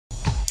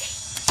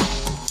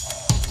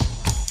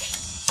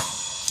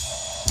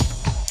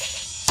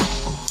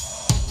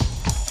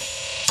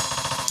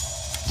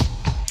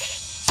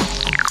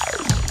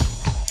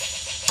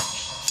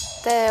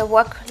the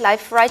work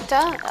Life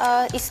Writer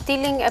is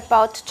dealing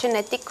about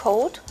genetic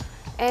code,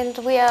 and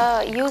we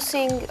are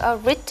using a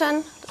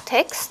written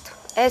text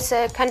as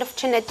a kind of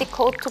genetic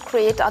code to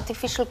create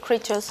artificial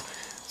creatures.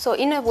 So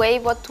in a way,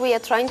 what we are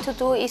trying to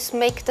do is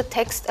make the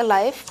text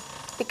alive,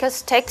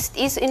 because text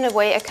is in a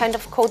way a kind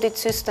of coded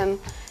system.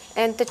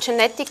 And the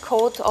genetic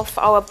code of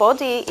our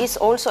body is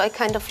also a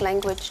kind of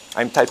language.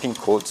 I'm typing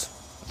codes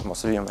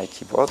mostly on my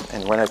keyboard,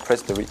 and when I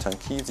press the return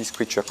key, this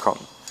creature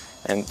comes.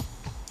 And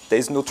there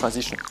is no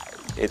transition.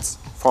 It's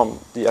from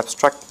the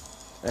abstract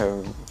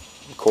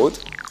code,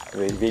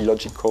 very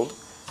logic code,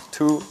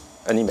 to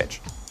an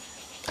image.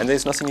 And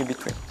there's nothing in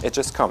between. It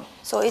just comes.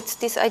 So it's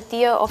this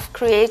idea of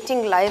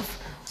creating life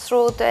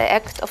through the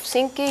act of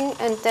thinking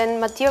and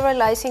then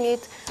materializing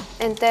it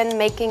and then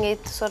making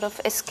it sort of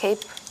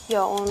escape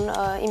your own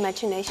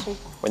imagination.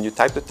 When you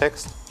type the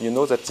text, you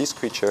know that this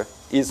creature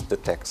is the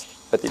text,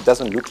 but it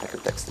doesn't look like a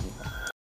text anymore.